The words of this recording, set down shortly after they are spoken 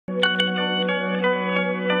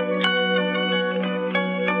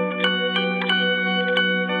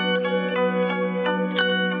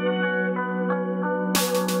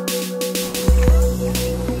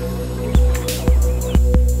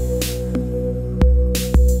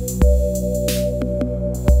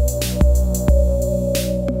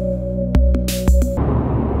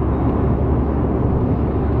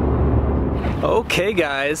Hey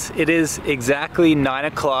guys, it is exactly 9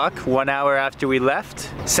 o'clock, 1 hour after we left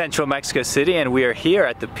central Mexico City, and we are here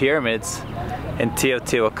at the pyramids in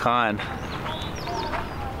Teotihuacan.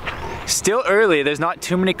 Still early, there's not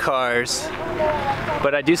too many cars,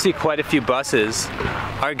 but I do see quite a few buses.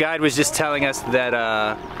 Our guide was just telling us that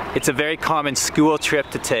it's a very common school trip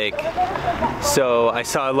to take. So I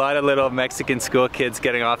saw a lot of little Mexican school kids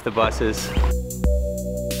getting off the buses.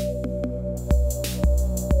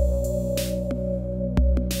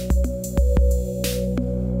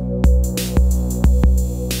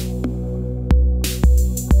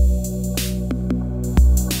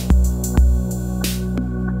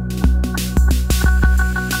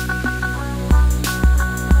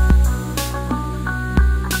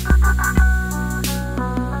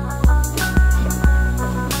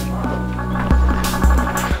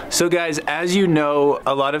 So guys, as you know,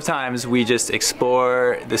 a lot of times we just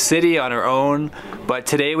explore the city on our own, but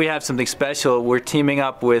today we have something special. We're teaming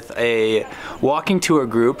up with a walking tour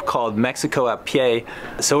group called Mexico a Pie.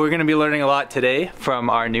 So we're gonna be learning a lot today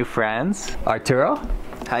from our new friends. Arturo.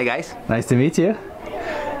 Hi guys. Nice to meet you.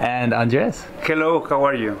 And Andres. Hello, how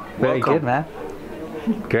are you? Very Welcome. good, man.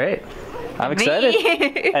 Great. I'm excited.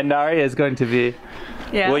 And Nari is going to be,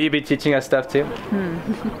 will you be teaching us stuff too?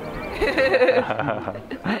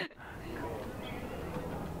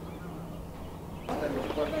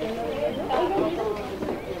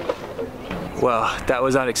 Well, that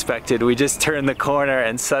was unexpected. We just turned the corner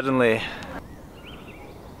and suddenly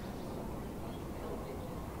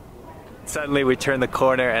we turned the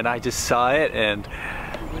corner and I just saw it and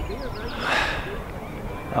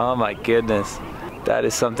oh my goodness. That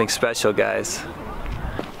is something special, guys.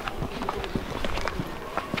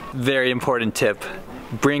 Very important tip.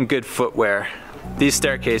 Bring good footwear. These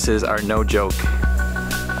staircases are no joke.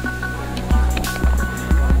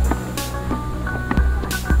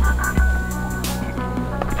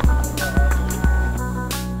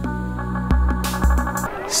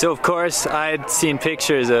 So of course, I'd seen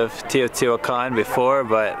pictures of Teotihuacan before,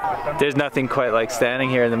 but there's nothing quite like standing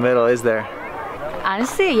here in the middle, is there?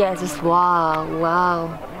 Honestly, yeah, just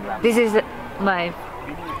wow. This is my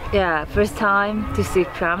first time to see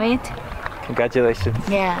pyramid. Congratulations.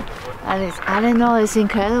 Yeah, and I don't know, it's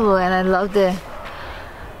incredible, and I love the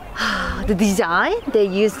design. They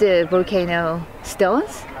use the volcano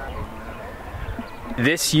stones.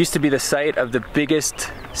 This used to be the site of the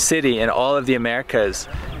biggest city in all of the Americas.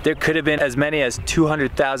 There could have been as many as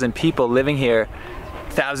 200,000 people living here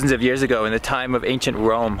thousands of years ago in the time of ancient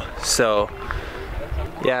Rome. So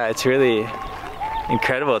yeah, it's really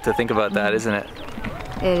incredible to think about that, isn't it?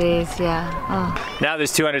 It is, yeah. Oh. Now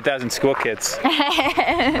there's 200,000 school kids.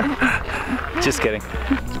 Just kidding.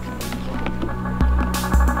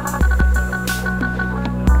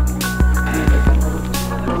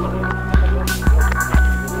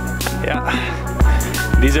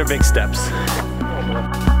 Yeah, these are big steps.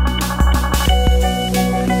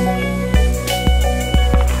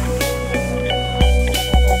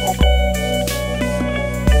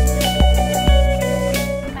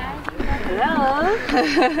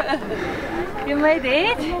 Hello. You made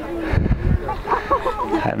it?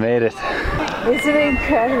 I made it. It's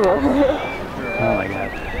incredible. Oh my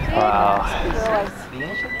god. Wow.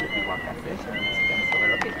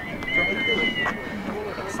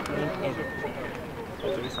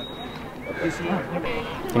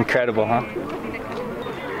 Incredible, huh?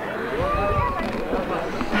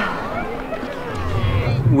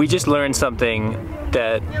 We just learned something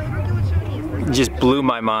that just blew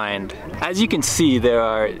my mind. As you can see, there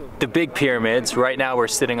are the big pyramids. Right now we're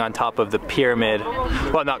sitting on top of the pyramid.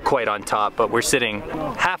 Well, not quite on top, but we're sitting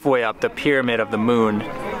halfway up the Pyramid of the Moon.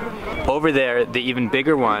 Over there, the even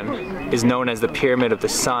bigger one is known as the Pyramid of the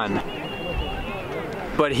Sun.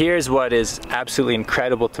 But here's what is absolutely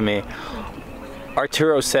incredible to me.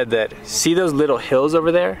 Arturo said that, see those little hills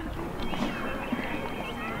over there?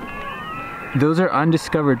 Those are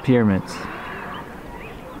undiscovered pyramids.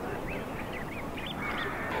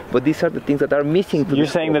 But these are the things that are missing to You're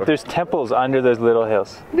saying that there's temples under those little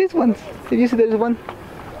hills? These ones. Did you see there's one?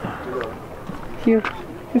 Here.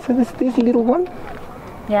 This little one?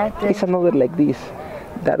 Yeah. It's another like this.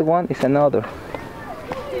 That one is another.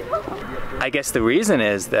 I guess the reason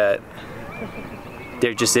is that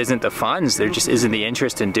there just isn't the funds, there just isn't the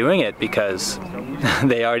interest in doing it because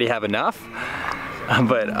they already have enough.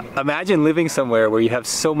 But imagine living somewhere where you have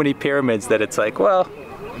so many pyramids that it's like, well,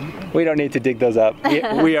 we don't need to dig those up.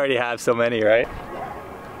 We already have so many, right?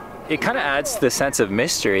 It kind of adds to the sense of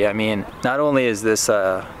mystery. I mean, not only is this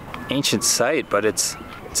an ancient site, but it's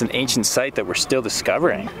an ancient site that we're still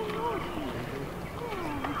discovering.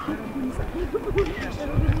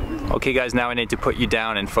 Okay guys, now I need to put you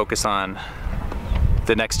down and focus on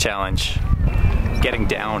the next challenge, getting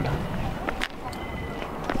down.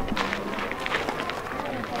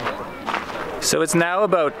 So it's now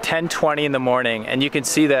about 10:20 in the morning, and you can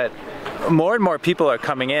see that more and more people are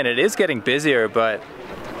coming in. It is getting busier, but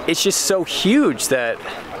it's just so huge that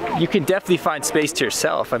you can definitely find space to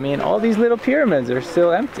yourself. I mean, all these little pyramids are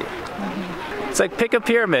still empty. It's like, pick a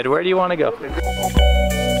pyramid, where do you want to go?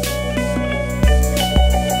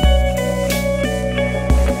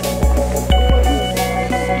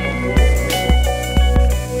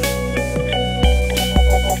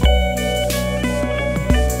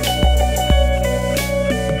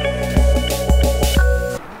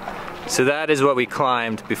 So that is what we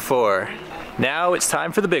climbed before. Now it's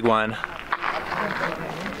time for the big one.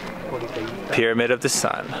 Pyramid of the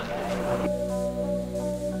Sun.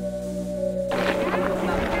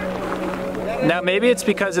 Now maybe it's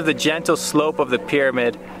because of the gentle slope of the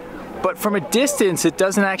pyramid, but from a distance it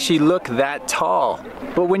doesn't actually look that tall.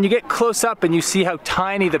 But when you get close up and you see how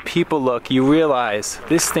tiny the people look, you realize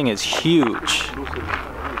this thing is huge.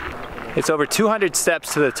 It's over 200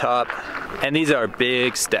 steps to the top, and these are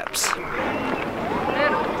big steps.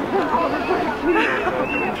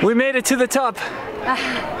 We made it to the top.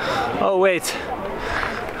 Oh wait,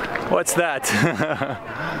 what's that?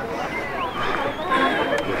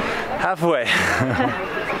 Halfway.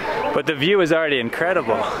 But the view is already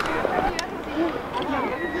incredible.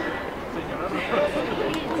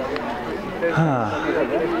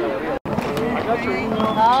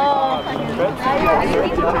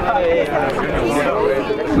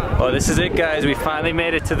 Well, this is it guys, we finally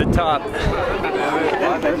made it to the top.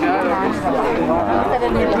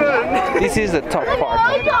 This is the top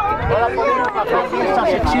part.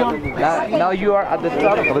 Now you are at the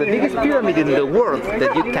top of the biggest pyramid in the world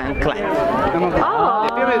that you can climb. Oh.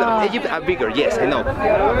 The pyramids of Egypt are bigger, yes, I know,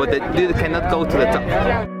 but you cannot go to the top.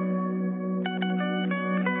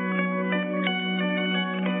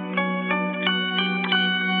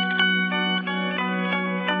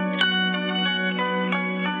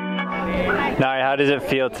 Nari, how does it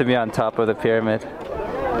feel to be on top of the pyramid? I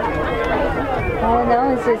don't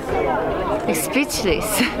know, it's just like speechless.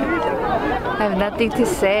 I have nothing to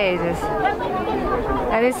say.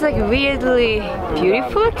 And it's like weirdly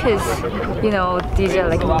beautiful because, you know, these are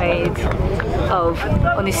like made of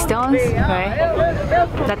only stones, right?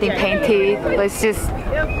 Nothing painted, but it's just,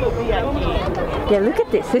 yeah, look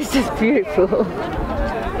at this, it's just beautiful.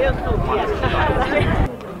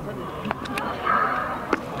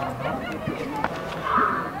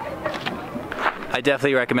 I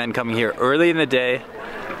definitely recommend coming here early in the day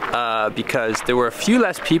because there were a few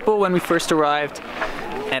less people when we first arrived,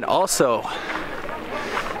 and also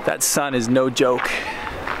that sun is no joke.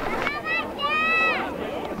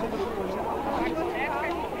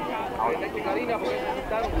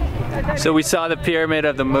 So we saw the pyramid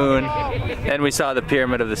of the moon, and we saw the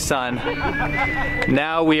pyramid of the sun.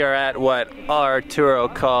 Now we are at what Arturo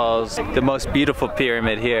calls the most beautiful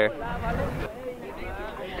pyramid here.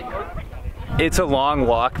 It's a long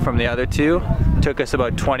walk from the other two. Took us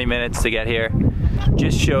about 20 minutes to get here.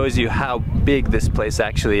 Just shows you how big this place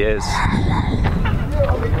actually is.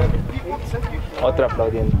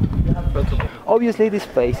 Obviously this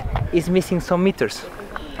place is missing some meters.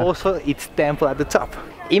 Also its temple at the top.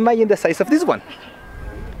 Imagine the size of this one.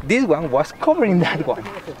 This one was covering that one.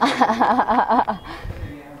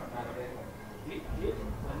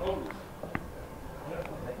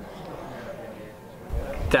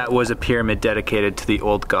 That was a pyramid dedicated to the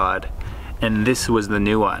old god, and this was the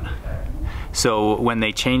new one. So when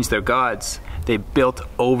they changed their gods, they built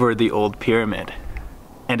over the old pyramid.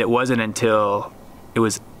 And it wasn't until it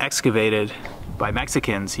was excavated by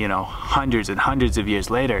Mexicans, you know, hundreds and hundreds of years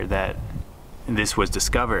later that this was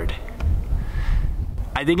discovered.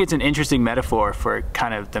 I think it's an interesting metaphor for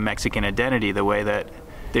kind of the Mexican identity, the way that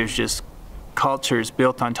there's just cultures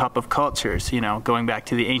built on top of cultures, you know, going back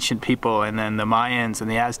to the ancient people and then the Mayans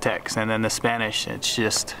and the Aztecs and then the Spanish. It's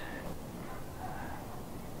just,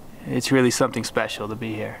 it's really something special to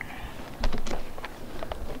be here.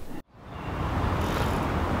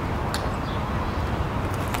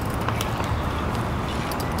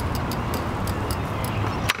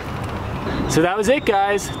 So that was it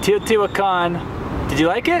guys, Teotihuacan. Did you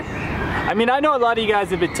like it? I mean, I know a lot of you guys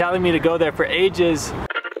have been telling me to go there for ages.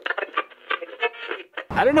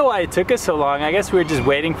 I don't know why it took us so long. I guess we were just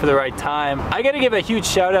waiting for the right time. I gotta give a huge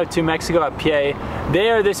shout out to Mexico a Pie.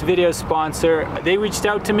 They are this video's sponsor. They reached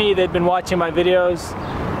out to me, they'd been watching my videos,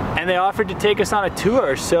 and they offered to take us on a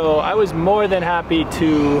tour. So I was more than happy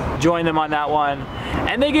to join them on that one.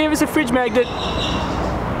 And they gave us a fridge magnet.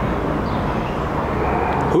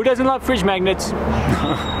 Who doesn't love fridge magnets?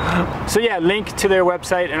 So yeah, link to their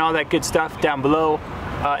website and all that good stuff down below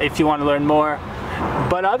if you want to learn more.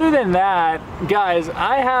 But other than that, guys,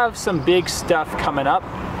 I have some big stuff coming up.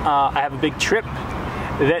 I have a big trip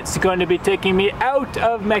that's going to be taking me out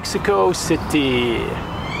of Mexico City.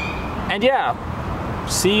 And yeah,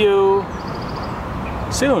 see you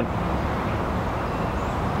soon.